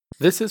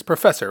This is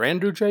Professor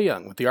Andrew J.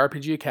 Young with the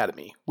RPG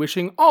Academy,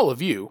 wishing all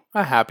of you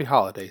a happy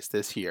holidays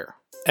this year.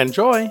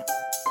 Enjoy!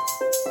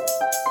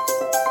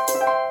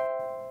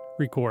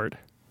 Record.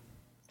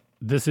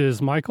 This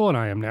is Michael, and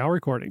I am now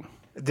recording.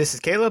 This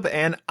is Caleb,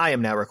 and I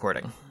am now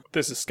recording.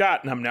 This is Scott,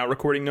 and I'm now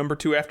recording number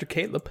 2 after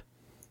Caleb.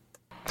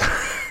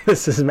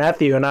 This is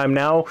Matthew, and I'm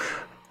now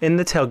in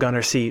the tail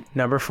gunner seat,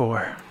 number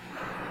 4.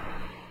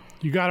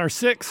 You got our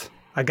 6?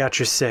 I got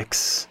your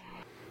 6.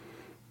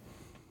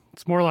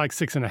 It's more like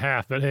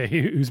 6.5, but hey,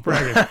 who's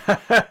bragging?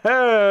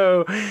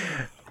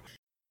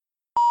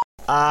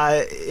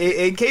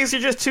 In case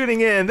you're just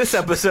tuning in, this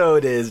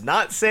episode is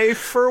not safe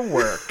for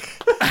work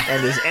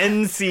and is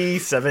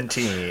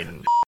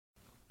NC-17.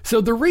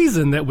 So the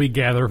reason that we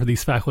gather for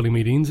these faculty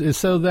meetings is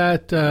so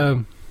that...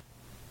 Do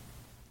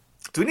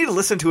we need to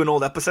listen to an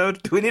old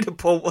episode? Do we need to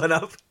pull one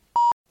up?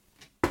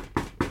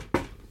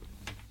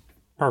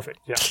 Perfect,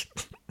 yeah.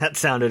 That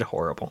sounded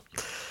horrible.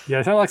 Yeah,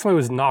 it sounded like somebody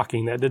was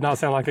knocking. That did not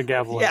sound like a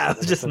gavel. Yeah, I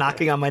was just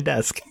knocking on my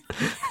desk.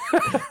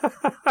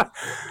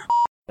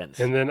 And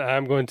then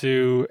I'm going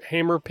to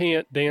hammer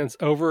pant dance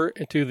over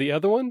into the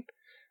other one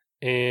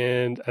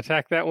and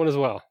attack that one as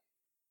well.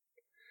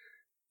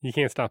 You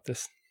can't stop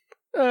this.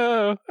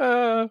 Oh.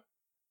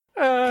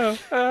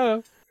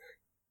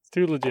 It's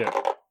too legit.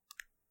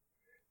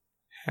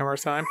 Hammer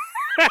time.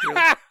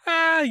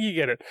 You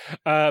get it.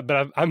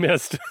 But I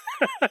missed.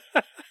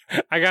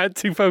 I got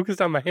too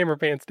focused on my hammer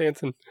pants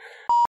dancing.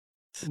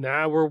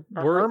 Nah, Our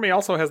army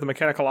also has the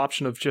mechanical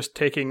option of just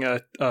taking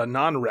a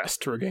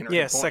non-rest to regain our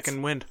Yeah, points.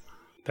 second wind.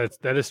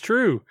 That is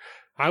true.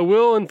 I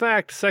will, in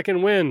fact,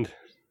 second wind.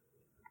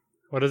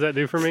 What does that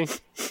do for me?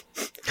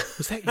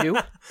 Was that you?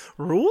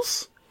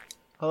 Rules?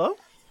 Hello?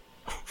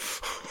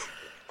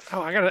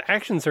 Oh, I got an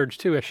action surge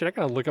too. Shit, I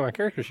gotta look at my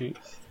character sheet.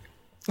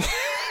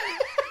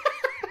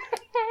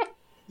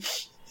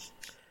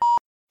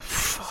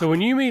 So when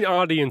you mean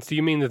audience, do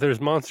you mean that there's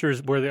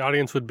monsters where the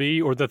audience would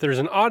be, or that there's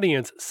an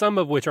audience, some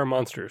of which are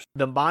monsters?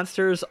 The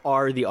monsters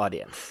are the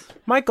audience.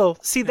 Michael,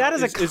 see, that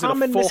is Is a it a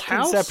common full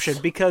misconception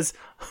house? because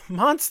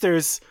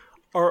monsters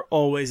are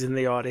always in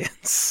the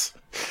audience.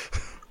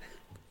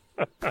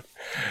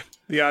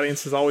 The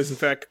audience is always, in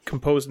fact,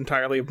 composed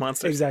entirely of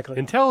monsters. Exactly.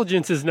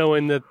 Intelligence is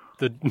knowing that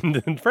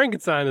the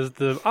Frankenstein is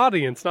the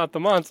audience, not the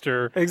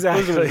monster.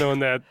 Exactly. Wisdom is knowing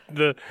that.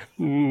 The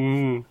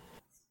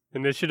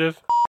initiative.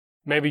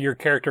 Maybe your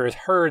character has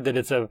heard that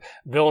it's a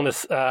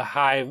villainous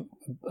hive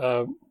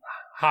of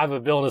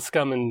villainous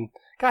scum and...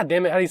 God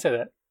damn it, how do you say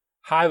that?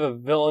 Hive of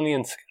villainy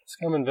and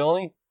scum and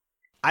villainy?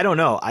 I don't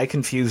know. I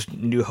confused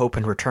New Hope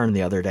and Return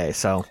the other day,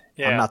 so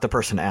Yeah. I'm not the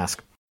person to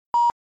ask.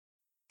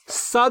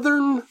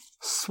 Southern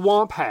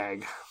Swamp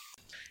Hag.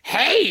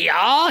 Hey,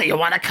 y'all, you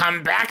want to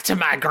come back to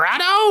my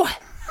grotto?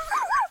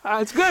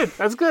 That's good.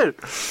 That's good.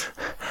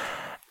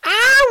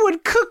 I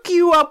would cook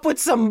you up with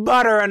some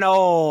butter and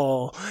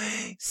all.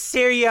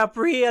 Sear you up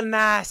real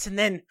nice and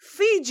then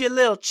feed you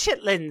little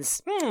chitlins.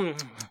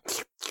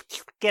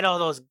 Get all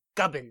those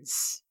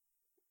gubbins.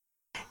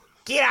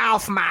 Get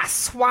off my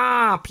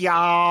swamp,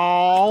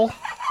 y'all.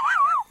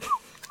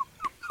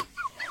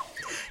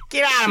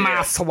 Get out of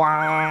my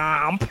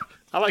swamp.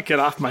 I like Get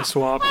Off My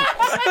Swamp.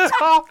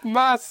 Off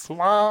my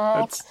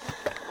swamp.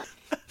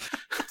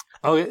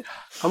 Okay,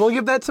 I'm going to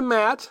give that to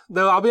Matt.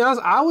 Though, I'll be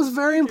honest, I was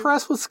very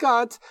impressed with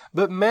Scott,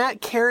 but Matt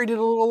carried it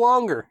a little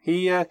longer.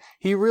 He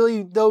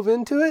really dove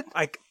into it.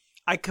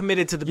 I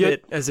committed to the Yeah.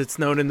 bit, as it's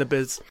known in the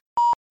biz.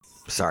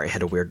 Sorry, I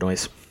had a weird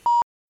noise.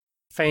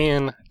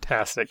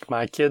 Fantastic.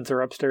 My kids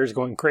are upstairs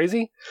going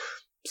crazy.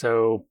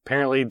 So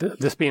apparently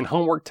this being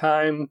homework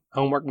time,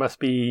 homework must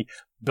be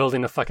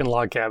building a fucking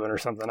log cabin or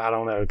something. I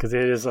don't know, because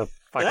it is a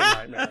fucking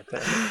nightmare up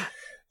there.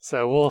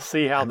 So we'll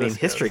see how this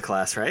history goes.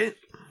 class, right?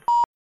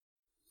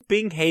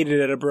 Being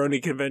hated at a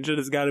brony convention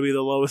has got to be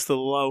the lowest of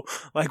the low.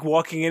 Like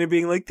walking in and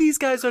being like, these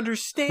guys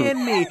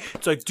understand me.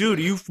 It's like, dude,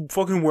 are you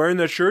fucking wearing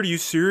that shirt? Are you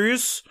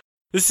serious?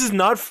 This is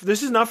not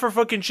for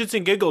fucking shits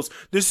and giggles.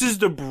 This is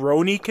the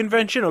brony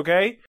convention,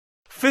 okay?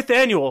 5th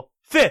annual.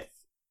 5th.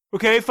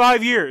 Okay,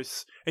 5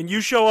 years. And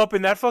you show up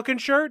in that fucking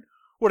shirt?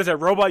 What is that,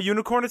 Robot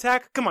Unicorn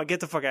Attack? Come on,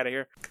 get the fuck out of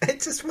here. I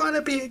just want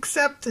to be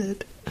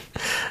accepted.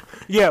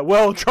 Yeah,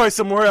 well, try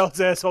somewhere else,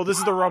 asshole. This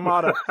is the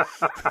Ramada.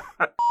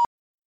 I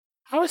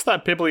always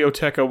thought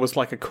Biblioteca was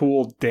like a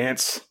cool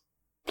dance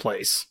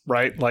place,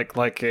 right? Like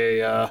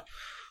a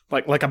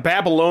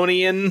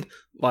Babylonian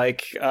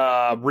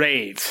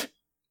rave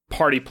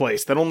party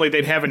place that only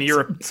they'd have in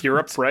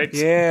Europe, right?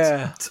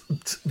 Yeah.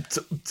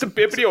 It's a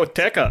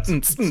Biblioteca.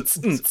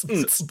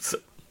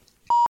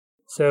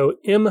 So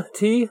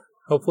MT,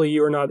 hopefully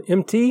you are not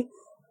MT.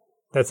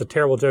 That's a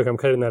terrible joke. I'm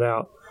cutting that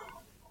out.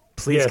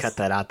 Please Yes. cut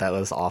that out. That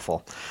was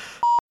awful.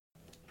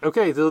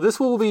 Okay, so this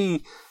will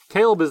be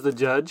Caleb is the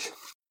judge.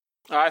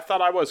 I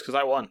thought I was, because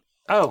I won.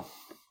 Oh,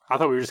 I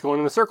thought we were just going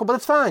in a circle, but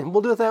it's fine.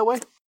 We'll do it that way.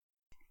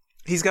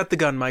 He's got the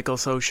gun, Michael,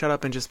 so shut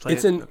up and just play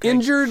It's it. an okay?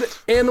 injured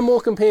animal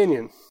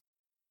companion.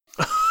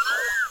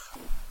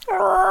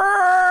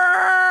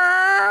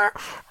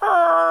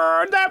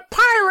 That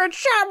pirate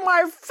shot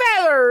my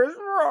feathers.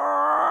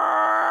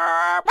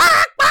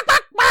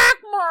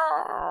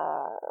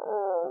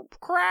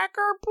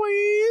 cracker,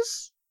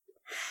 please?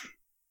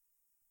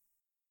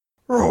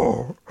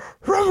 Oh,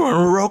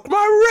 someone broke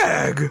my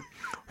rag.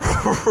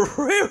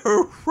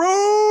 So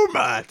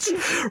much.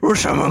 Will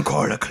someone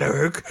call a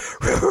cleric?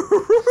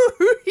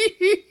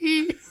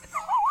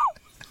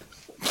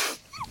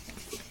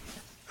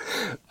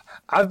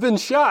 I've been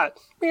shot.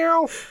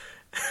 Meow.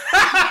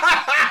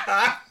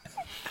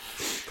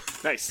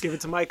 Nice. Give it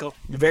to Michael.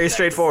 Very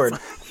straightforward.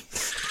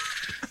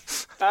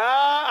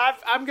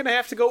 I'm gonna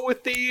have to go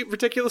with the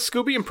ridiculous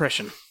Scooby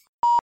impression.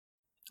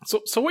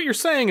 So what you're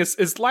saying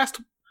is last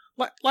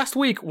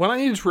week when I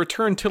needed to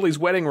return Tilly's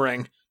wedding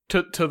ring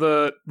to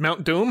the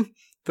Mount Doom,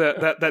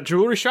 that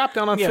jewelry shop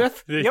down on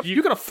Fifth,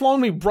 you could have flown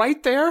me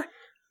right there.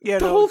 Yeah,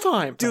 the whole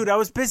time, dude. I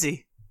was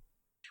busy.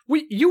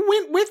 You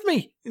went with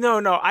me.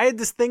 No, I had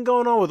this thing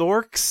going on with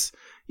orcs.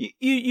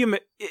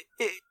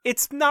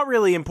 It's not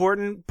really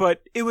important,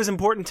 but it was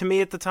important to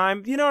me at the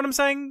time. You know what I'm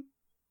saying?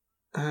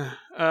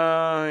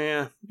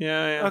 Yeah.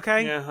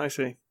 Okay. Yeah, I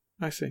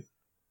see.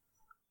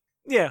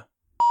 Yeah.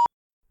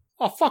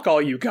 Oh, fuck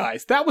all you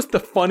guys. That was the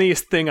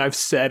funniest thing I've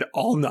said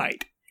all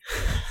night.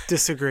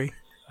 Disagree.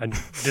 I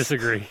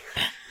disagree.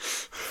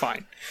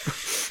 Fine.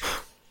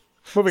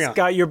 Moving on.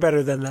 Scott, you're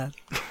better than that.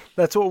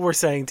 That's what we're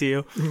saying to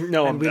you.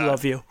 No, and we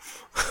love you.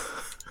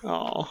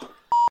 Oh.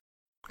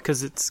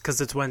 Because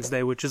it's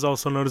Wednesday, which is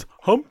also known as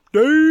Hump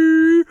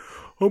Day.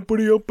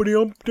 Humpity humpity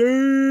hump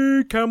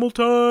day. Camel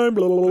time.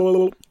 Blah, blah, blah,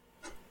 blah.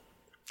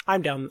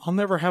 I'm down. I'll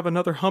never have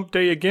another hump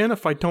day again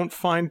if I don't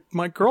find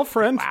my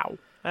girlfriend. Wow.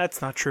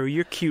 That's not true.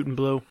 You're cute and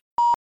blue.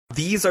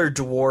 These are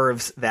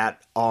dwarves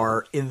that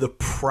are in the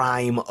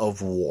prime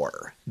of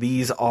war.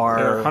 These are...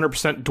 They're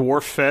 100%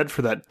 dwarf fed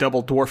for that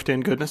double dwarfed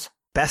in goodness.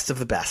 Best of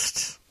the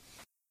best.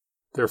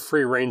 They're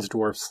free-range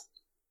dwarfs.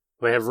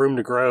 They have room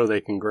to grow, they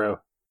can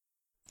grow.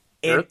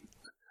 They're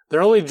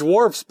only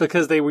dwarfs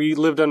because we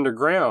lived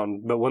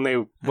underground, but when they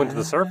went to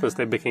the surface,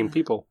 they became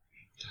people.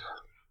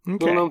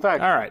 Okay. Little known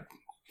fact. All right.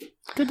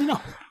 Good to know.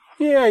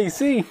 Yeah, you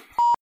see.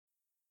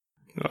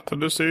 Nothing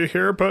to see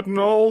here but an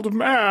old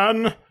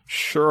man.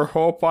 Sure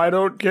hope I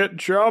don't get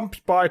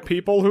jumped by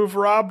people who've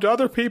robbed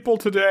other people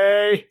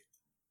today.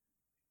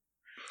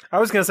 I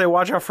was going to say,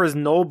 watch out for his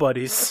knoll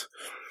buddies.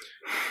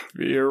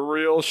 Be a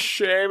real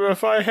shame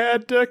if I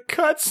had to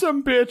cut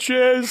some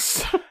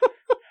bitches.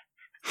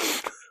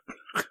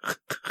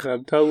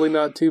 I'm totally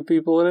not two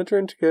people in a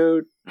trench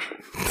coat.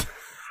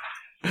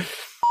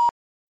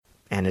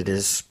 And it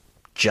is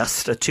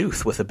just a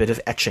tooth with a bit of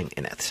etching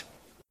in it.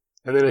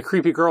 And then a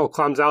creepy girl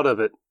climbs out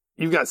of it.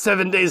 You've got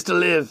 7 days to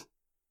live.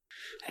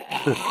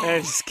 And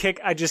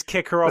I just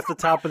kick her off the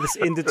top of this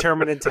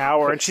indeterminate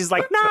tower, and she's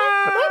like,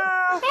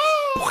 no!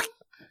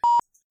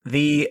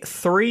 The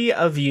three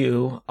of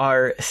you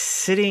are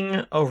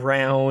sitting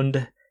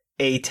around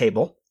a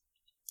table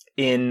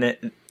in...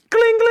 Gling,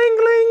 gling,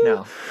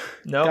 gling!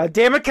 No. God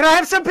damn it, can I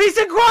have some peace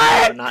and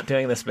quiet? I'm not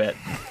doing this bit.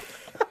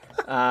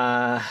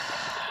 I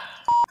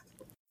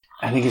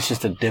think it's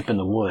just a dip in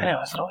the wood. I know,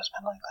 has it always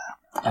been like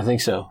that? I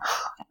think so.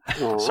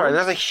 Sorry,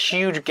 there's a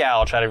huge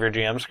gouge out of your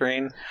GM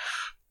screen.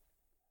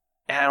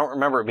 And I don't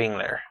remember it being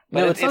there.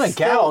 No, it's not a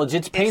gouge,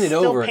 it's painted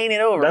over. It's still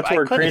painted over. That's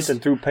where Cranston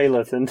threw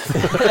Payleth in.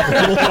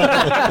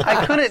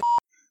 I couldn't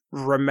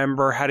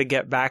remember how to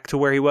get back to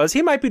where he was.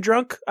 He might be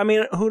drunk. I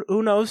mean,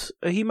 who knows?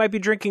 He might be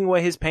drinking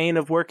away his pain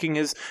of working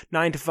his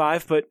 9 to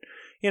 5, but,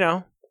 you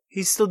know,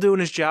 he's still doing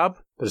his job.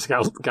 This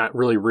guy got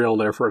really real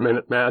there for a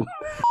minute, man.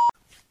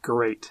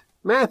 Great.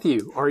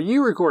 Matthew, are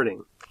you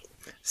recording?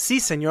 Si,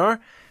 senor.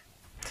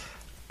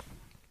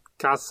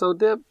 Caso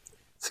dip.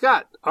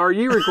 Scott, are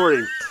you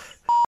recording?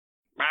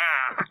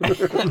 Yeah,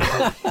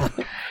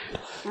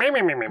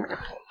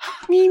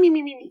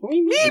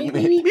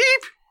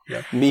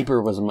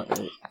 Beaker was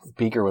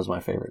my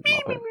favorite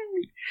Muppet.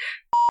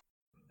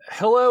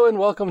 Hello and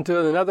welcome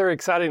to another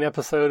exciting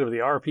episode of the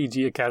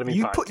RPG Academy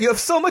podcast. You have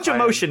so much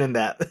emotion in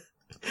that.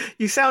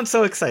 You sound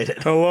so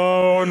excited.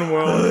 Hello and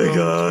welcome. Hi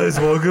guys,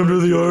 welcome to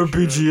the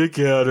RPG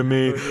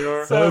Academy.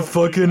 I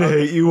fucking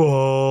hate you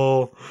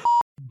all.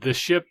 The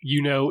ship,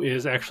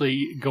 is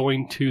actually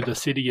going to the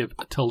city of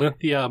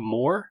Talinthia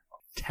Moor.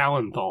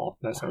 Talenthal.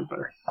 That sounds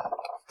better.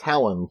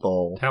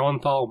 Talenthal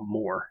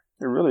Moor.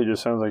 It really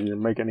just sounds like you're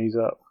making these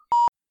up.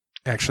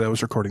 Actually, I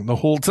was recording the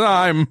whole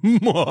time.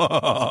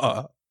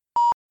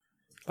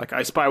 Like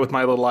I Spy with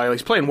my little eye.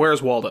 He's playing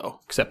Where's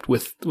Waldo, except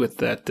with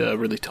that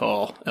really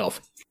tall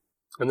elf.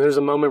 And there's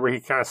a moment where he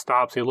kind of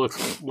stops. He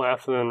looks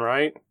left and then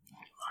right.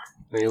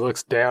 And he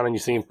looks down and you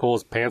see him pull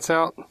his pants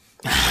out.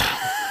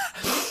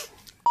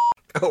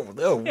 Oh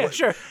no! Yeah,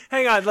 sure.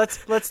 Hang on.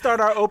 Let's start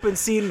our open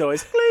scene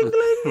noise. Bling,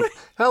 bling, bling.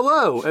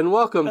 Hello and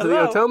welcome to the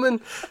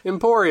Ottoman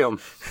Emporium.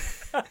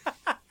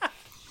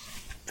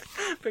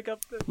 Pick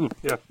up the.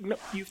 Yeah. No,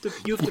 you have to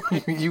pick.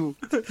 you.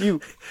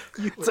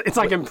 It's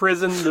like in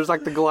prison. There's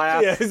like the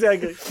glass. Yeah,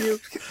 exactly.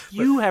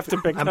 You have to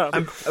pick up.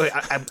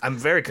 I'm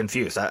very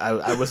confused.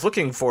 I was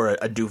looking for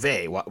a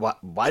duvet.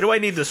 Why do I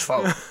need this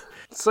phone?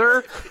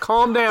 Sir,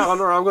 calm down,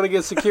 or I'm going to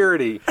get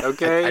security.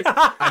 Okay.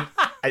 I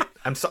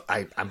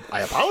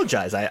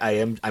apologize.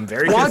 I'm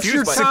very Watch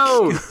confused. your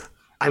tone.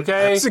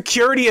 Okay.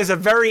 Security is a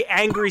very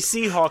angry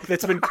Seahawk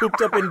that's been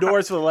cooped up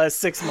indoors for the last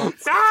 6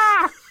 months.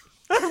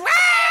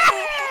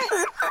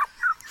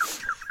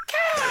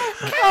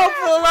 Oh,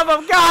 for the love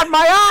of God, my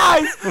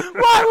eyes!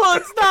 Why will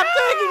it stop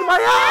taking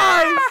my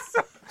eyes?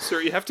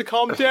 Sir, you have to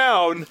calm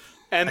down,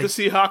 and the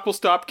Seahawk will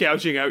stop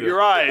gouging out your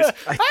eyes.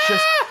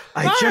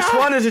 I just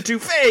wanted to do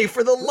Faye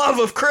for the love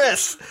of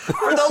Chris.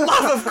 For the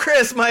love of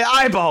Chris, my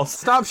eyeballs.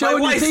 Stop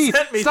showing your teeth.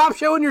 Stop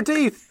showing your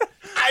teeth.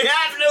 I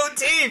have no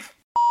teeth.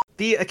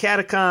 The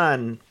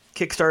Acadicon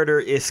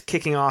Kickstarter is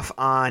kicking off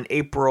on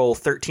April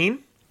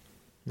 13.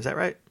 Is that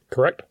right?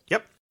 Correct.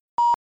 Yep.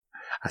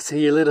 I see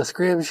your little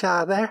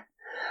scrimshaw there.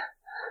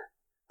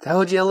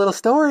 Told you a little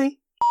story.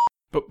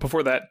 But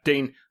before that,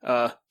 Dane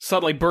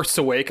suddenly bursts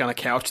awake on a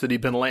couch that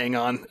he'd been laying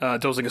on,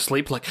 dozing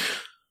asleep, like,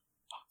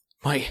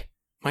 my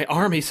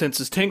army sense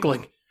is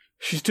tingling.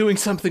 She's doing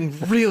something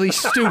really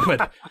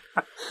stupid.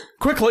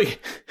 Quickly,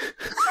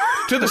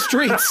 to the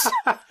streets.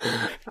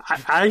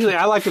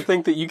 I like to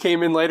think that you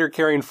came in later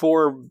carrying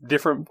 4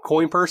 different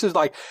coin purses.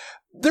 Like,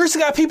 there's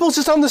got people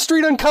just on the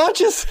street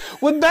unconscious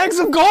with bags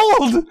of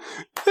gold.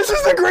 This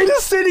is the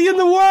greatest city in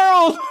the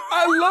world.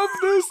 I love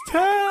this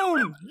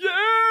town.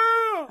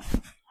 Yeah.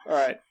 All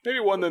right,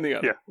 maybe one then the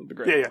other. Yeah. Would be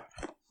great.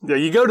 Yeah,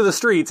 you go to the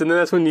streets, and then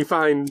that's when you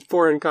find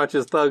 4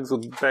 unconscious thugs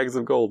with bags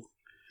of gold.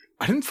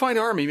 I didn't find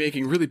Army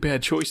making really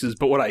bad choices,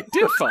 but what I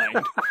did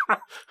find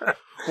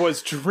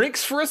was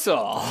drinks for us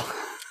all.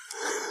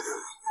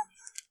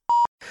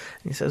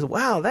 He says,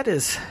 wow, that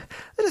is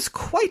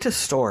quite a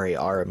story,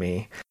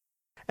 Army.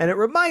 And it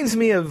reminds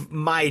me of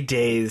my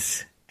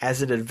days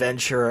as an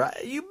adventurer.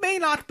 You may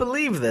not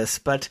believe this,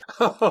 but...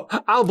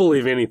 I'll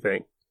believe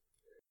anything.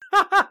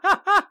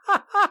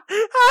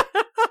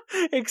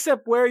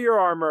 Except wear your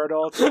armor at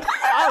all times.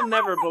 I'll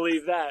never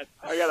believe that.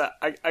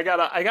 I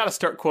gotta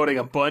start quoting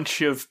a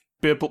bunch of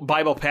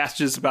Bible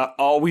passages about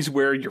always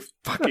wear your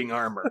fucking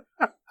armor.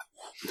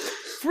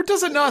 What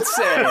does it not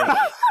say?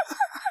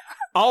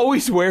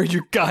 Always wear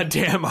your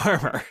goddamn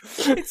armor.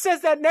 It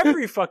says that in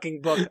every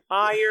fucking book.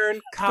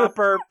 Iron,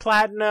 copper,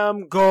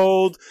 platinum,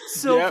 gold,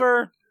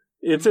 silver.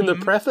 Yep. It's in the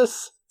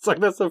preface. It's like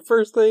that's the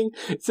first thing.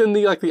 It's in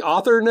the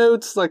author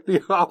notes, like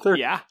the author.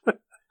 Yeah.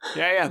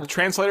 The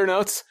translator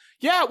notes.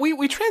 Yeah,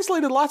 we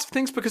translated lots of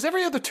things because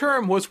every other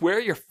term was wear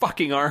your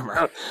fucking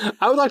armor.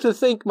 I would like to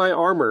thank my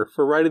armor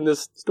for writing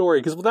this story,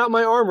 because without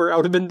my armor, I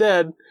would have been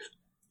dead.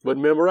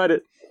 Wouldn't be able to write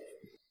it.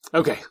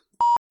 Okay.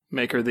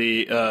 Make her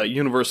the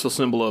universal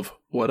symbol of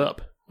what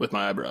up with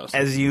my eyebrows.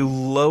 As you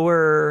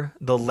lower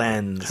the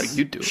lens, How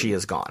you doing? she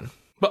is gone.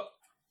 But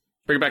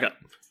bring it back up.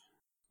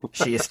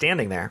 She is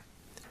standing there.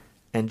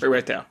 And Bring it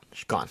right down.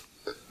 she's gone.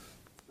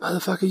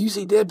 Motherfucker, you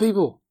see dead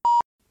people.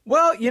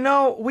 Well,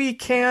 we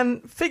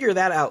can figure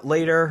that out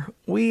later.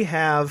 We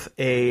have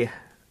a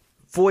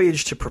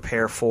voyage to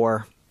prepare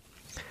for.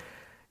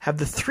 Have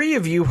the 3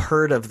 of you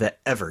heard of the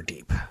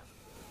Everdeep?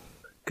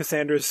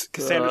 Cassandra's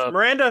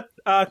Miranda,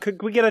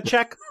 could we get a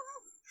check?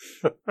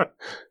 I'm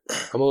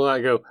gonna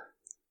let it go.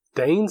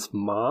 Dane's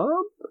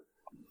mom?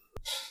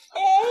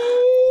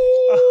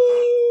 Oh!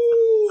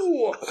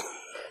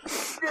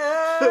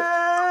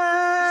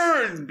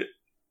 Burned!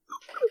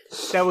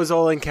 That was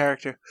all in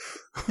character.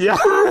 Yeah.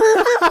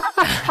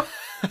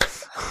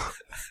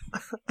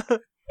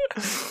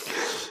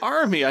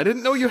 Army, I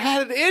didn't know you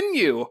had it in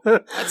you.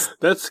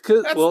 That's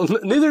good. Well,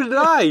 neither did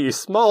I, you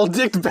small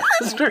dicked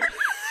bastard.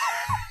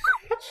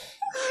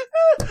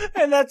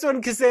 And that's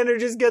when Cassandra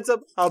just gets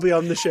up. I'll be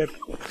on the ship.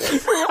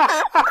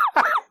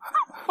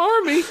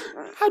 Army,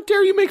 how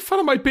dare you make fun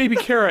of my baby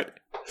carrot?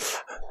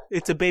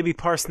 It's a baby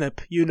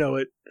parsnip. You know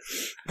it.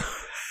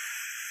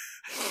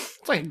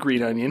 It's like a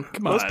green onion.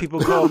 Come on. Most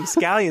people call them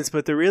scallions,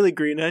 but they're really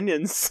green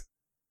onions.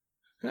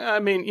 I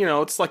mean,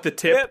 it's like the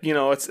tip.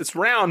 Yep. It's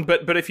round,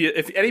 but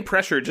if any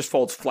pressure, it just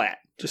folds flat,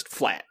 just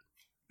flat.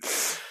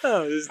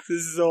 Oh, this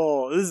is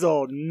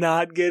all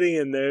not getting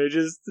in there.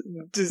 Just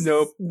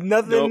nope.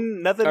 Nothing. All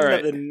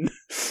right. Nothing.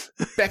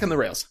 Back on the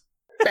rails.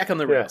 Back on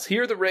the rails.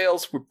 Here are the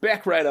rails. We're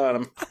back right on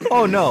them.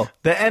 Oh, no.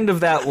 The end of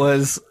that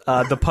was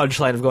the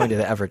punchline of going to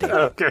the Everdeep.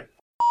 Okay.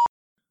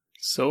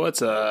 So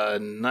what's a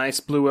nice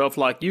blue elf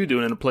like you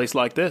doing in a place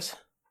like this?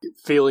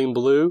 Feeling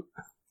blue.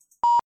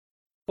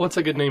 What's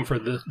a good name for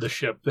the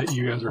ship that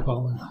you guys are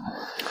following?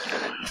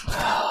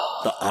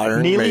 The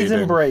Iron Neely's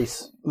Maiden.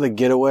 Embrace. The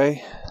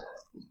Getaway.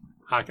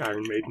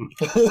 Iron Maiden.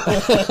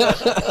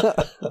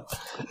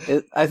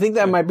 I think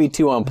that might be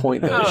too on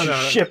point, though. No.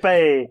 Ship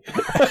A.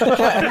 What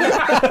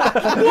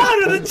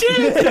are the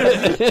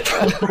chances?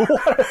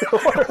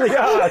 What are the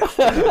odds?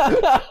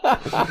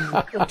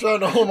 I'm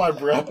trying to hold my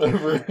breath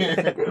over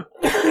here.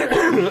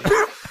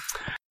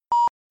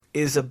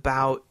 Is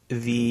about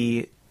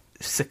the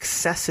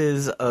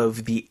successes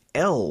of the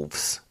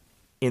elves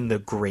in the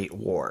Great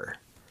War,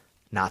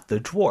 not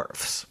the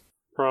dwarfs.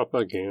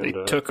 Propaganda.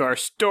 They took our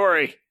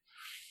story.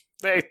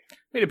 They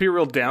made it be a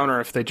real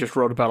downer if they just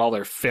wrote about all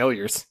their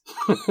failures.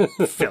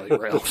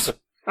 Failure elves.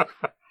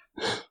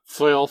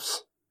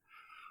 Flelfs.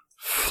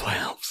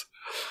 Flelfs.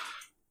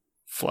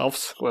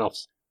 Flelfs?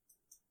 Flelfs.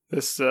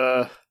 This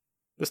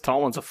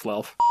tall one's a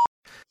flelf.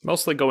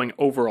 Mostly going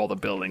over all the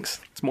buildings.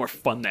 It's more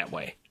fun that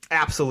way.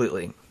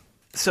 Absolutely.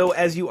 So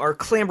as you are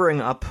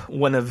clambering up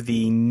one of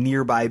the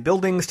nearby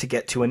buildings to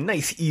get to a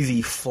nice,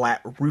 easy,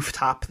 flat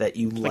rooftop that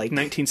you like.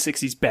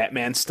 1960s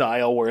Batman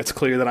style, where it's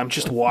clear that I'm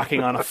just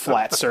walking on a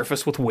flat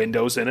surface with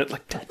windows in it.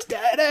 Like,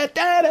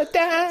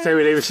 da-da-da-da-da-da.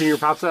 Sammy Davis Sr.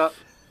 pops up.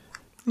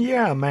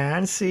 Yeah,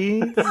 man, see?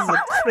 This is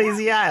a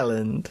crazy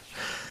island.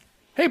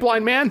 Hey,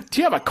 blind man,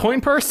 do you have a coin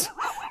purse?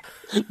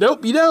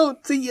 Nope, you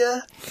don't. See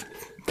ya.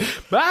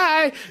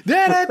 Bye!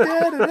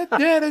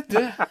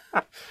 Da-da-da-da-da-da-da.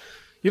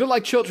 You don't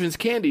like children's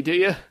candy, do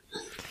you?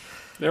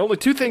 There are only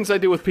two things I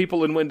do with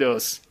people in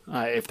windows.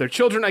 If they're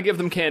children, I give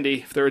them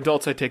candy. If they're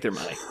adults, I take their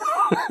money.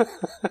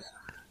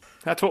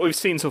 That's what we've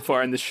seen so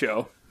far in this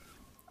show.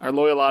 Our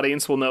loyal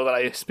audience will know that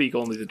I speak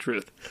only the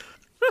truth.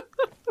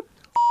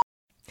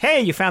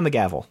 Hey, you found the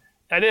gavel.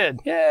 I did.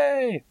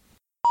 Yay!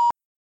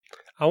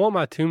 I want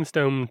my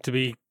tombstone to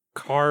be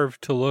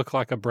carved to look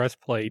like a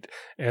breastplate,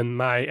 and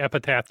my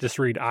epitaph just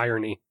read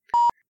irony.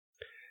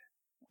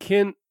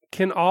 Can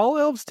all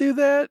elves do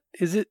that?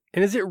 Is it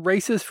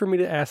racist for me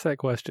to ask that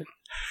question?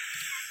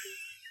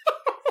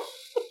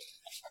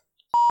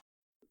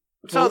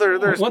 So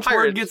there's once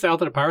pirates. word gets out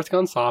that a pirate's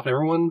gone soft,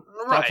 everyone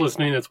stops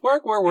listening. It's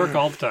work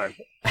all the time.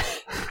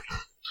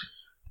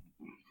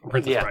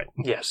 Princess Yeah. right.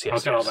 Yes. I'll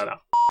cut all that out.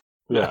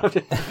 Yeah.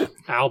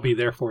 I'll be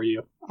there for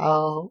you.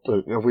 Oh,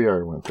 we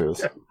already went through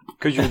this.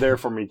 Because you're there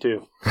for me,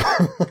 too.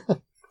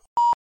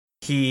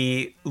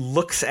 He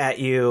looks at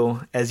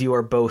you as you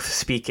are both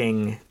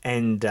speaking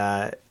and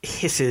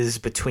hisses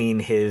between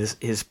his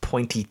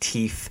pointy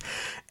teeth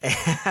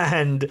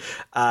and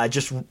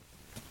just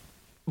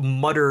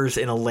mutters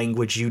in a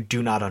language you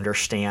do not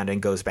understand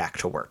and goes back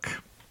to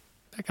work.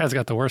 That guy's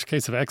got the worst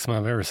case of eczema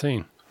I've ever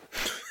seen.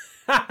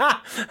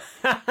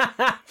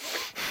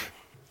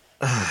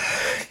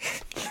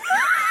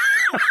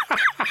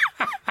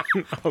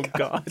 Oh,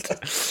 God.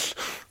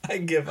 I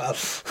give up.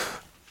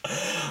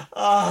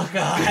 Oh,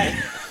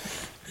 God.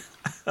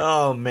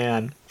 Oh,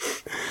 man.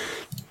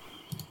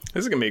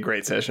 This is going to be a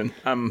great session.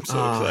 I'm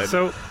so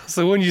excited.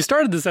 So when you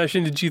started the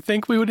session, did you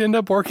think we would end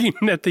up working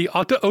at the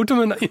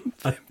Ottoman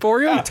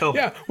Emporium?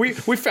 Yeah, we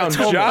found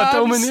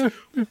Ottoman.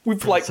 jobs.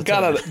 We've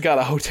got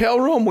a hotel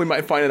room. We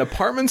might find an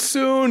apartment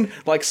soon.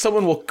 Like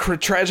someone will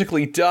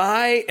tragically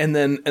die, and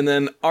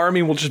then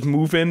Army will just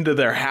move into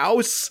their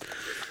house.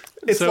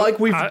 It's So, like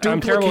we've I'm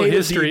terrible at duplicated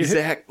history. the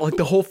exact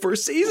the whole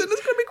first season.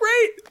 It's gonna be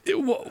great.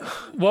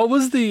 What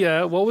was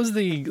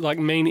the like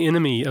main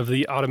enemy of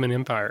the Ottoman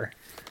Empire?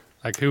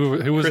 Like who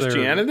was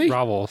Christianity? their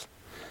rivals?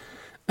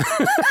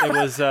 It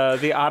was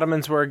the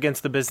Ottomans were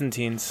against the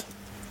Byzantines.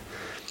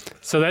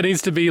 So that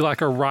needs to be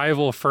like a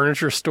rival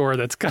furniture store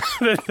that's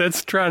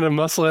trying to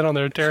muscle in on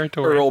their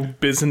territory. Earl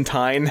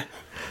Byzantine.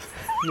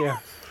 Yeah.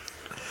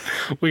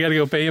 We got to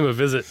go pay him a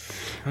visit.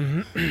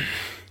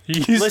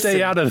 You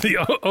stay out of the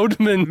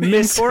Ottoman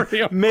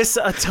Emporium. Miss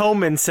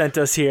Atoman sent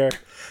us here.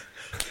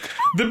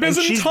 The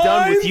she's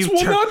done with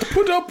Byzantines you, will not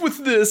put up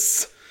with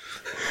this.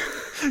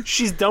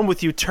 She's done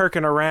with you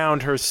turking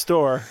around her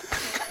store.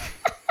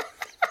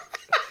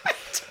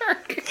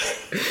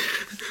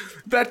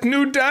 That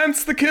new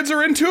dance the kids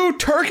are into,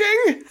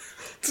 turking?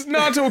 It's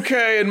not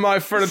okay in my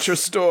furniture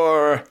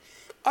store.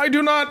 I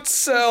do not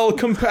sell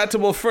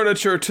compatible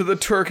furniture to the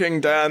turking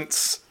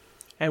dance.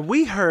 And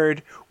we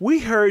heard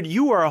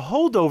you are a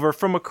holdover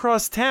from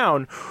across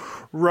town.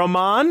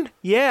 Roman?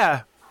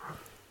 Yeah.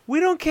 We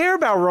don't care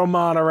about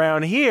Roman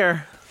around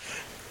here.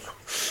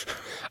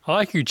 I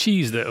like your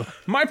cheese, though.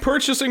 My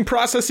purchasing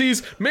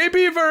processes may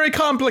be very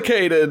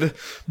complicated,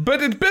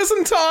 but at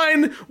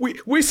Byzantine,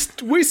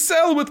 we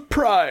sell with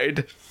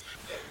pride.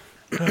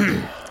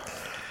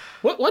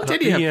 What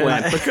did you have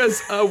planned?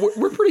 Because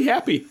we're pretty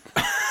happy.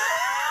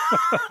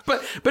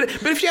 but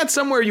if you had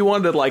somewhere you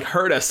wanted to like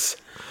hurt us,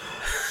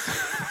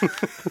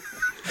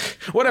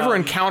 whatever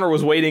encounter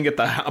was waiting at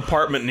the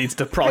apartment needs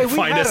to probably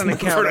find us in the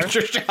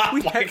furniture shop.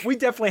 We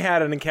definitely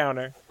had an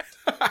encounter.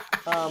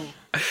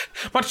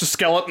 Bunch of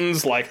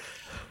skeletons like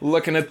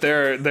looking at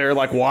their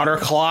like water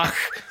clock.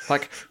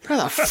 Like, where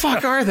the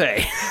fuck are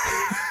they?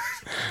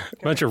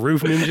 Bunch of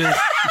roof ninjas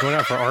going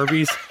out for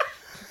Arby's.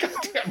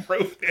 Goddamn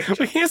roof ninja.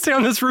 We can't stay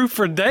on this roof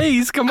for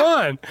days. Come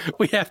on.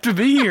 We have to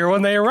be here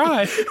when they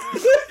arrive.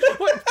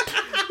 What?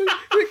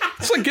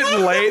 It's like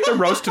getting late. They're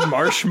roasting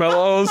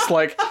marshmallows.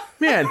 Like,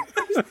 man,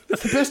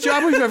 that's the best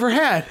job we've ever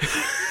had.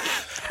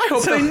 I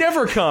hope they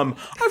never come.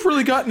 I've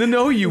really gotten to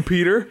know you,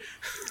 Peter.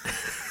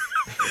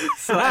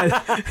 So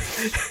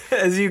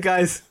as you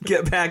guys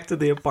get back to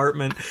the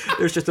apartment,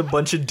 there's just a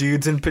bunch of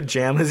dudes in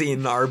pajamas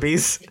eating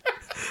Arby's.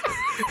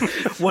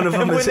 One of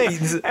them is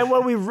eating... And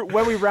when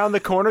we round the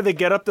corner, they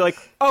get up. They're like,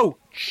 "Oh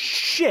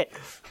shit!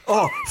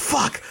 Oh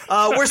fuck!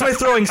 Where's my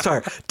throwing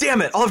star?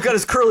 Damn it! All I've got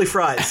is curly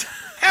fries.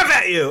 Have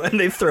at you!" And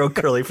they throw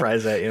curly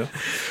fries at you.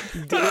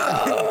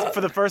 For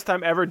the first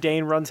time ever,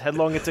 Dane runs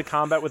headlong into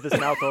combat with his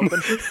mouth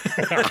open.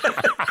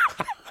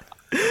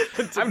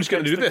 I'm just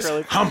going to do this.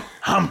 Hum,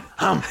 hum,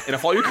 hum. And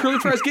if all your curly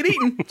fries get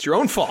eaten, it's your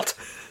own fault.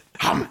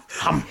 Hum,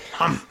 hum,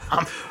 hum,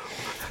 hum.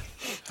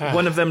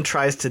 One of them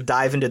tries to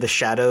dive into the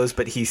shadows,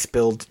 but he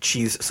spilled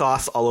cheese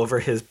sauce all over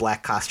his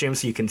black costume,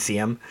 so you can see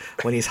him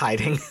when he's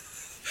hiding.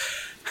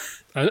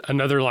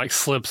 Another like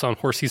slips on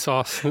horsey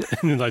sauce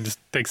and like just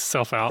takes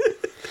itself out.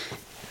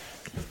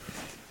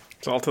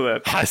 It's all to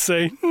that. I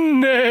say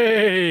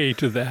nay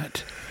to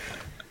that.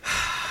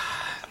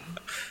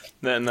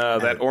 Then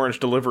that orange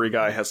delivery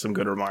guy has some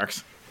good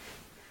remarks.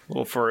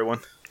 Little furry one.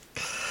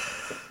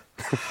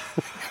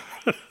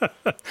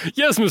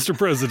 Yes, Mr.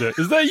 President.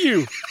 Is that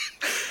you?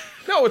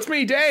 No, it's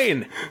me,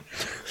 Dane.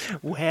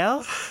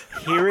 Well,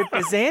 here at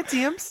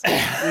Byzantium's, we've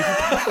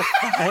got the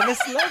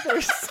finest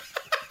leathers.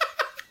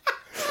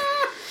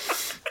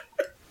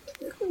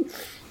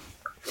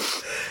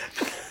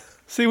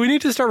 See, we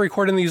need to start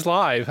recording these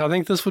live. I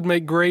think this would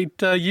make great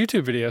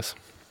YouTube videos.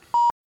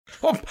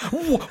 Oh,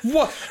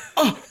 what?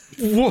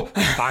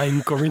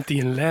 Fine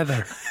Corinthian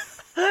leather.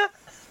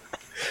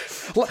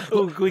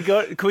 Ooh, can we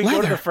go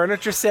to the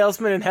furniture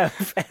salesman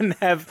and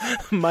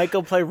have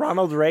Michael play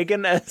Ronald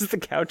Reagan as the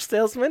couch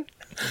salesman?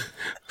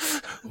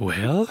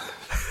 Well,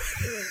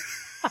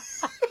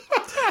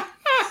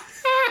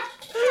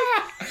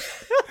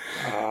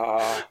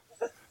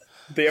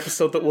 The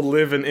episode that will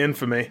live in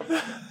infamy.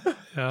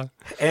 yeah.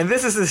 And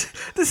this is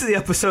the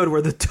episode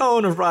where the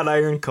tone of Wrought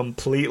Iron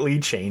completely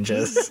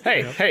changes.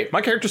 Hey,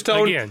 my character's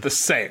tone Again. the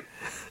same.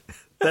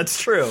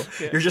 That's true.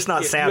 You're just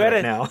not sad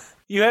right now.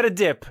 You had a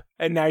dip,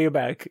 and now you're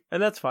back,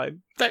 and that's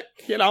fine.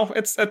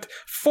 It's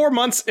 4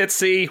 months at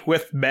sea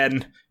with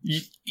men.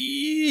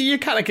 You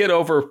kind of get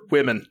over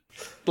women.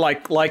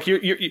 Like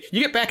you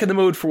get back in the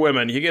mood for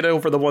women. You get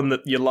over the one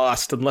that you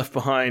lost and left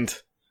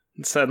behind,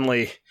 and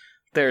suddenly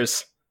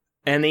there's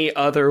any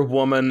other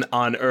woman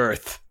on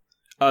Earth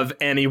of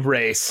any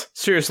race.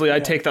 Seriously,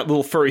 I'd take that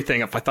little furry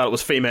thing if I thought it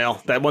was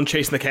female. That one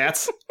chasing the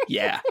cats.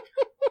 Yeah.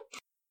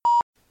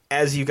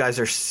 As you guys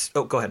are...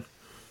 Oh, go ahead.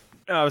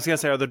 I was gonna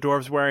say, are the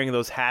dwarves wearing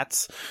those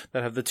hats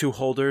that have the two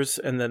holders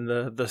and then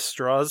the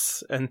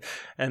straws? And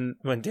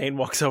when Dane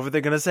walks over,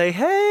 they're gonna say,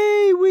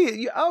 "Hey,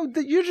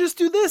 you just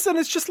do this, and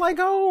it's just like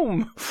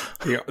home."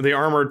 The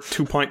armored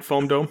 2-pint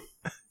foam dome.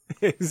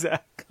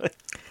 Exactly.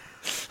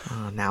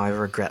 Oh, now I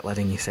regret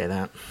letting you say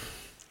that.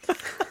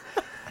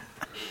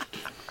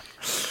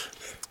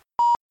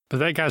 But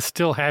that guy's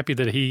still happy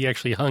that he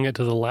actually hung it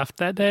to the left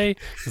that day,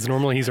 because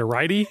normally he's a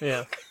righty.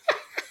 Yeah.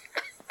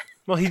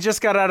 Well, he just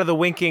got out of the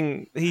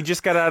winking. He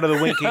just got out of the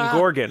winking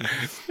Gorgon.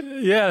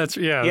 Yeah, that's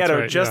He had that's to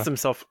right, adjust yeah.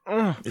 himself.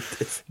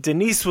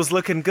 Denise was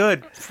looking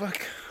good.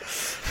 Fuck.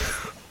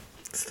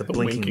 It's the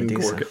blinking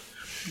Medusa. Gorgon.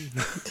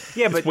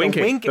 Yeah, but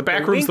winking. The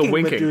back room's the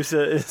winking.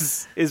 Medusa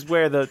is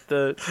where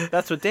the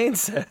that's what Dane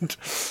said.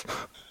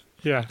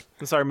 Yeah.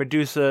 I'm sorry,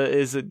 Medusa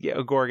is a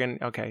Gorgon.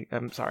 Okay,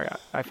 I'm sorry.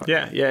 I fucked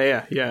up.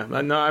 Yeah.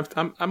 No,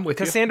 I'm with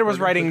you. Cassandra was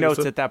writing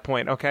Medusa. notes at that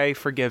point. Okay,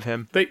 forgive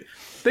him. They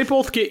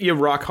both get you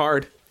rock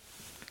hard.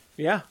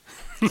 Yeah.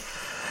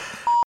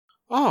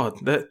 Oh,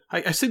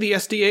 I see the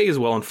SDA is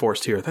well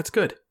enforced here. That's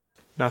good.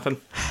 Nothing.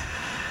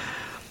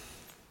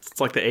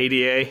 It's like the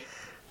ADA,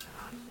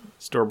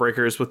 Store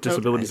Breakers with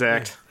Disabilities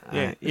Act.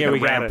 Yeah, You we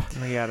got got ramp.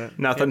 it. We got it.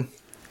 Nothing.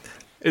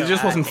 It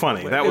just wasn't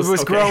funny. That was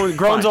okay.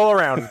 Groans all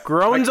around.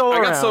 Groans all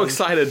around. I got so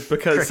excited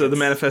because of the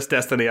Manifest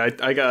Destiny. I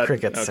got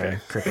Crickets, okay.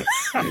 sir.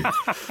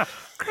 Crickets.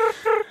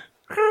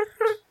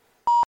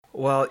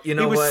 Well, you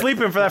know He was what?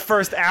 sleeping for that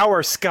first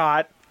hour,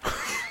 Scott.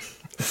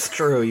 It's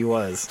true, he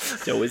was.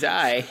 So was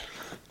I.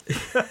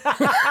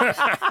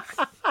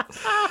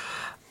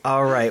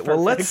 All right. Well,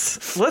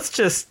 let's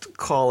just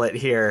call it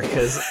here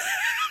because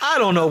I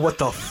don't know what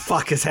the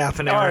fuck is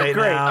happening All right, right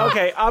great. now.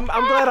 Okay, I'm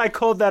glad I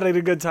called that at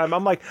a good time.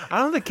 I'm like, I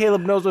don't think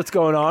Caleb knows what's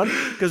going on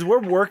because we're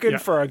working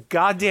for a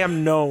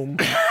goddamn gnome.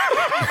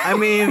 I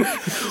mean,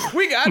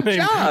 We got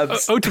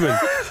jobs. Otaman.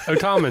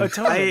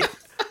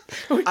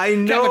 I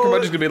know. Captain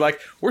Curmudgeon's gonna be like,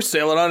 we're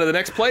sailing on to the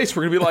next place.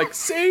 We're gonna be like,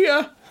 see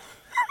ya.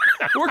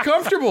 We're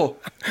comfortable.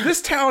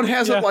 This town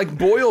hasn't like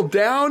boiled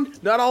down.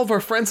 Not all of our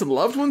friends and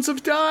loved ones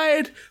have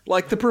died.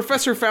 Like the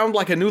professor found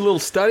like a new little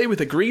study with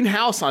a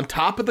greenhouse on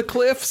top of the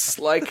cliffs.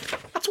 Like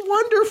that's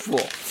wonderful.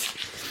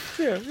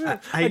 Yeah.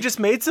 I just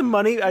made some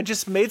money. I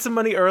just made some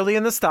money early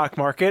in the stock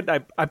market. I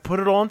put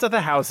it all into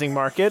the housing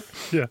market.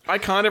 Yeah.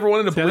 Icon everyone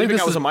into believing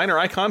I was a minor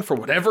icon for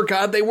whatever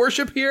god they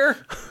worship here.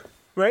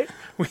 Right?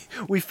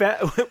 We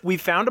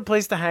found a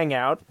place to hang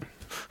out.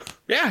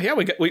 Yeah.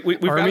 We've got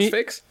Army- us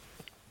fixed.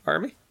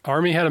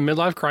 Army had a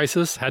midlife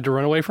crisis, had to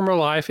run away from her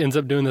life, ends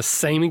up doing the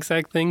same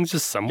exact things,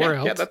 just somewhere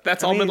else. Yeah,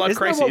 that's all midlife isn't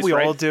crises, that what we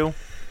right? all do?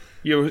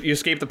 You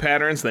escape the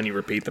patterns, then you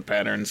repeat the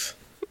patterns.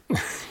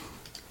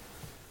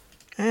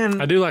 And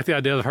I do like the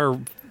idea of her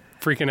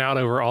freaking out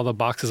over all the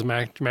boxes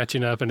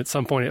matching up, and at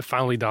some point it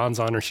finally dawns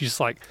on her. She's just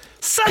like,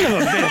 son of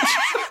a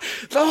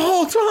bitch! The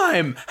whole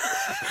time!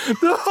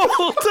 The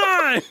whole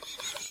time!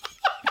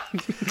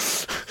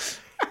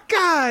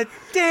 God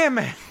damn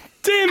it!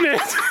 Damn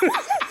it!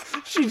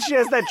 She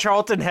has that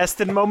Charlton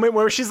Heston moment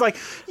where she's like,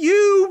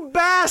 "You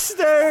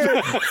bastard!"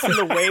 and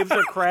the waves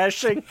are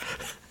crashing.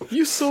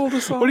 You sold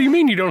us all. What do you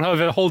mean you don't have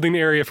a holding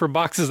area for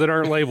boxes that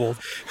aren't labeled?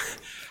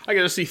 I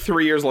gotta see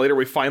 3 years later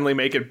we finally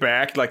make it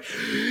back. Like,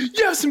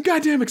 you have some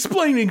goddamn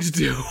explaining to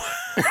do.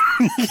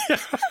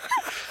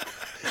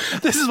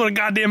 This is what a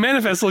goddamn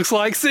manifest looks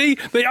like. See?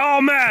 They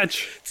all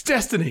match. It's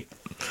destiny.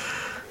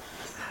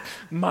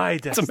 My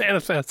It's a destiny.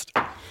 manifest.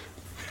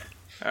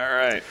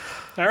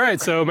 All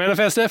right, so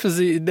Manifest F is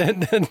the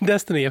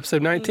Destiny,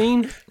 episode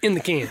 19, in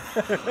the can.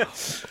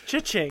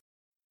 Cha-ching.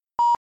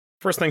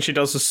 First thing she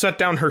does is set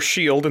down her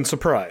shield in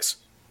surprise.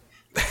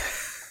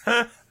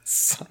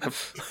 Son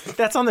of...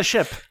 That's on the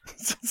ship.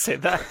 Say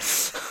that.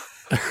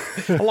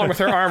 Along with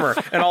her armor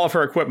and all of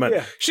her equipment.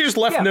 Yeah. She just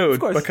left Yeah, of nude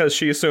course. because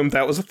she assumed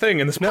that was a thing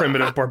in this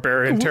primitive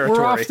barbarian territory.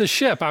 We're off the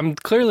ship. I'm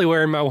clearly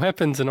wearing my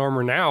weapons and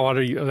armor now. What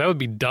are you? That would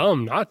be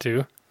dumb not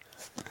to.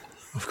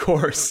 Of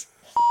course.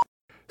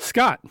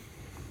 Scott,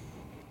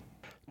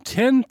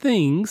 10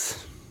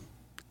 things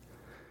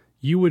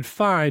you would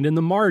find in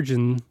the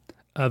margin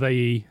of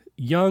a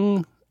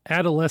young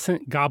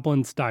adolescent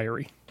goblin's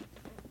diary.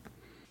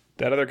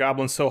 That other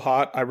goblin's so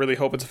hot, I really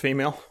hope it's a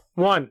female.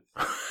 1.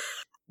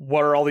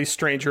 What are all these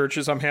strange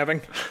urges I'm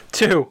having?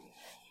 2.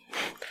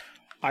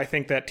 I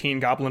think that teen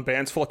goblin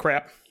band's full of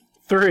crap.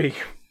 3.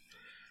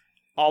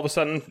 All of a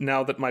sudden,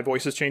 now that my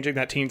voice is changing,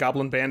 that teen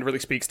goblin band really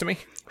speaks to me.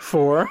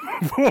 4.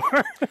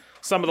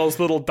 Some of those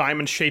little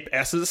diamond-shaped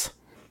S's.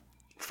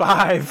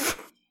 5.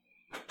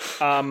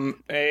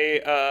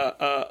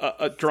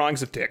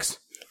 Drawings of dicks.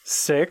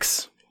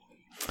 6.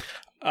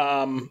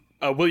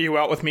 Will you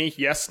out with me?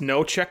 Yes,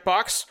 no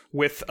checkbox,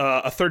 with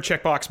a third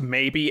checkbox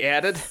maybe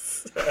added.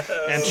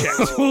 And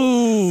checked.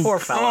 Ooh. Poor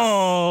fella.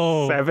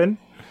 Oh. 7.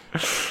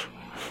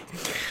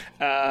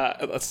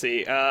 Let's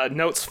see.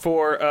 Notes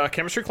for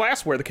chemistry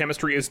class, where the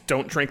chemistry is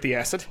don't drink the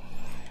acid.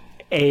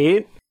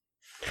 8.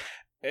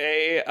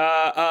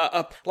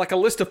 Like a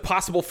list of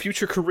possible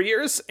future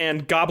careers,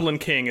 and Goblin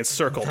King is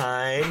circled.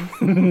 9.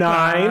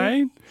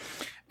 9.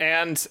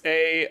 And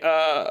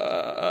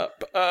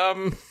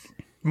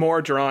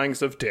more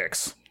drawings of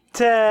dicks.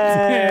 10.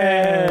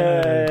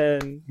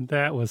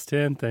 That was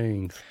 10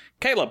 things.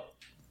 Caleb,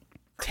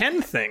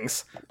 10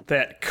 things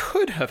that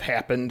could have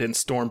happened in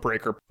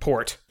Stormbreaker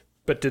Port,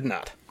 but did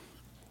not.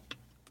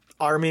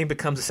 Army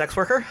becomes a sex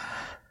worker.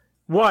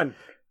 1.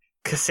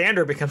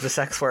 Cassandra becomes a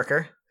sex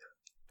worker.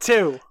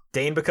 2.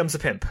 Dane becomes a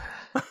pimp.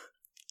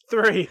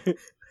 3. I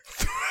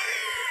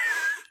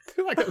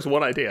feel like that was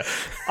one idea.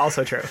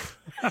 Also true.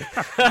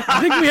 I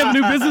think we have a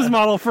new business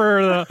model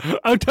for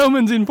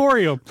Otoman's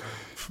Emporium.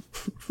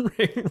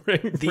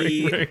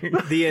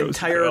 The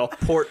entire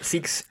port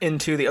sinks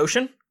into the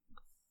ocean.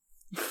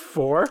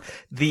 4.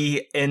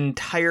 The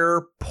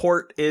entire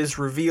port is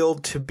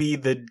revealed to be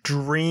the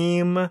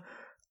dream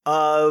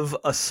of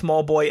a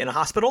small boy in a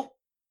hospital.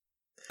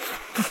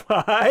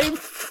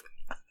 5.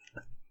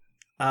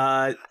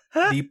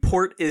 The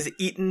port is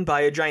eaten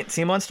by a giant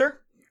sea monster.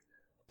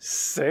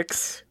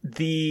 6.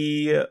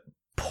 The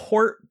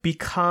port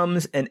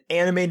becomes an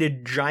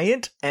animated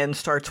giant and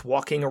starts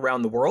walking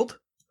around the world.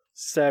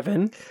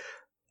 7.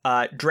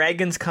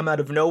 Dragons come out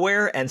of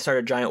nowhere and start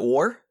a giant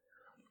war.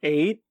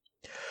 8.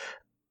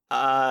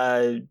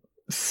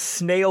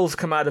 Snails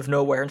come out of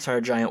nowhere and start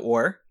a giant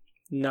war.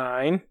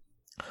 9.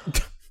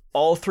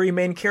 All 3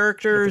 main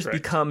characters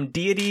become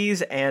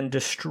deities and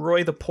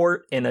destroy the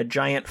port in a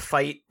giant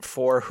fight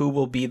for who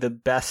will be the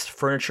best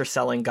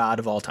furniture-selling god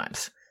of all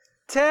times.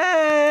 10.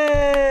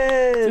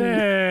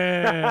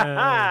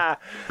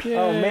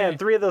 Oh man,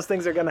 3 of those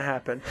things are gonna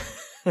happen.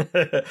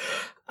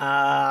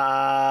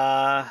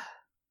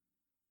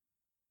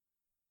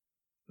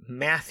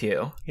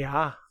 Matthew.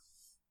 Yeah.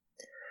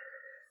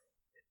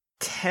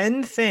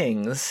 10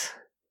 things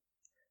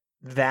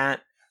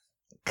that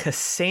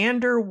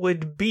Cassander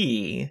would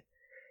be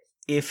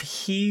if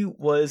he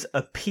was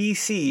a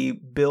PC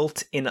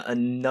built in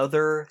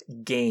another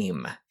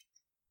game.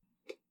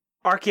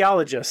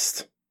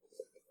 Archaeologist.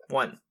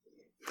 1.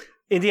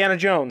 Indiana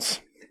Jones.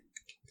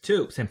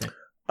 2. Same thing.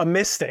 A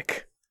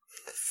mystic.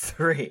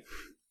 3.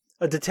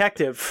 A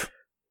detective.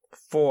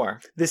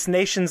 4. This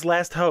nation's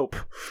last hope.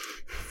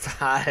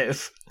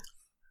 5.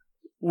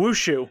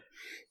 Wushu.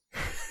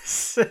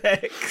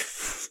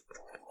 6.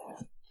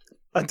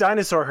 A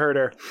dinosaur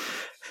herder.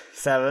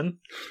 7.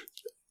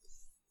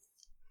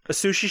 A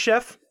sushi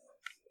chef.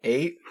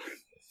 8.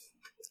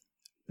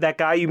 That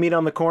guy you meet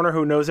on the corner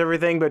who knows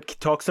everything but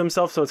talks to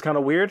himself, so it's kind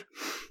of weird.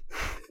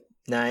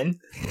 9.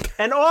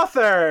 An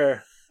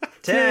author.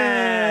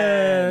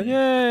 10.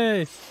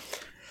 Yay!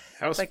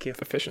 That was Thank you.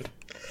 efficient.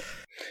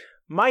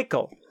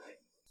 Michael.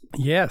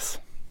 Yes.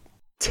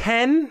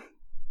 10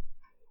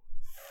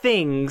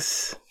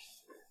 things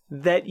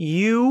that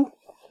you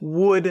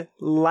would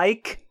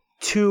like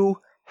to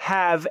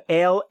have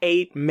Ale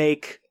 8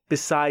 make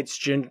besides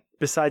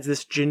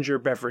this ginger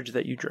beverage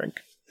that you drink.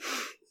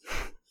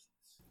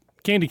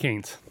 Candy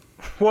canes.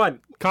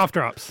 1. Cough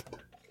drops.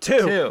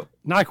 2.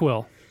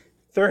 NyQuil.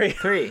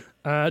 3.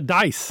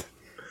 Dice.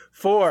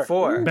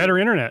 4. Better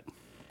internet.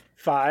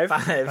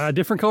 5.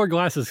 Different colored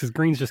glasses because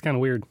green's just kind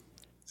of weird.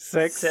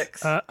 6.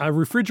 A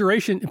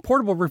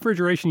portable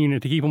refrigeration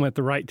unit to keep them at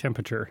the right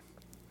temperature.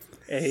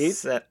 8.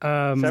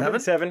 Seven.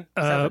 7.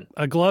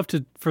 A glove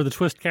for the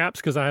twist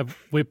caps because I have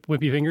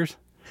whippy fingers.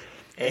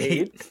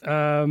 8.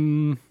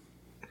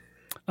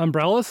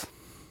 Umbrellas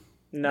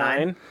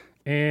 9.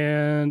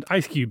 and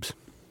ice cubes.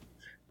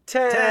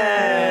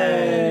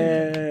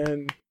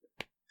 10.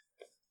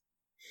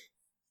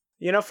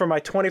 You know, for my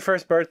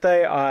 21st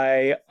birthday,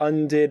 I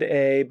undid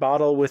a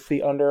bottle with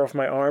the under of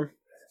my arm,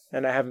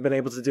 and I haven't been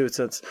able to do it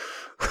since.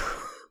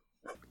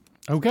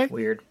 Okay.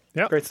 Weird.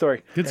 Yep. Great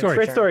story. Good story.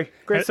 Great story.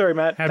 Great story,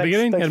 Matt. Had a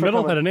beginning, had a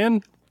middle, had an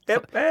end.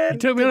 Yep. You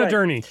took me on a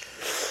journey.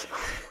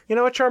 You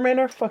know what,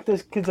 Charmander? Fuck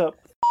those kids up.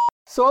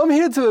 So I'm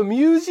here to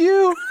amuse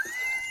you?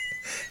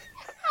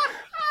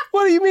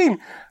 What do you mean?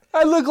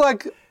 I look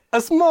like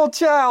a small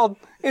child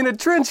in a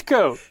trench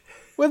coat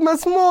with my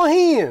small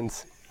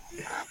hands.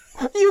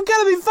 You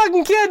gotta be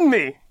fucking kidding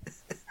me.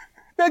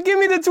 Now give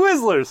me the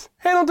Twizzlers.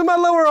 Hand them to my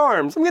lower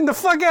arms. I'm getting the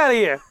fuck out of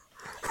here.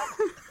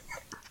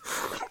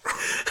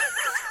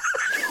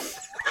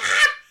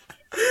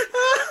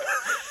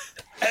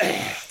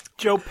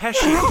 Joe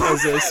Pesci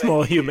as a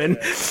small human.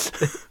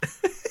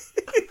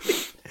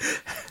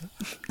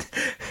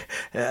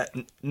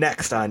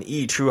 Next on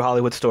True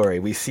Hollywood Story,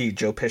 we see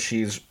Joe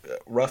Pesci's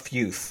rough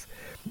youth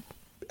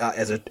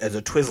as a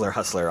Twizzler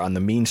hustler on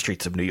the mean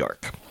streets of New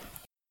York.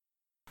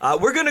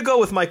 We're going to go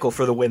with Michael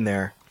for the win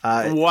there.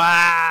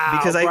 Wow.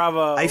 Because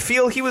bravo. I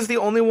feel he was the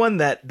only one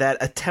that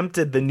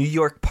attempted the New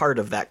York part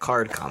of that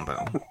card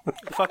combo.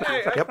 Fuck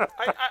you. Yep.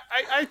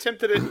 I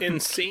attempted it in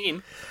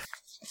scene.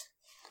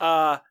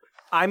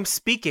 I'm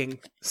speaking,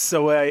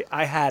 so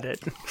I had it.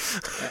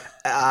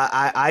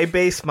 I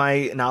base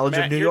my knowledge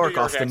Matt, of New your York New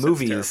York off the accent's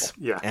movies,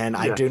 terrible. Yeah. and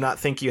I do not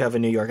think you have a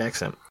New York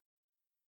accent.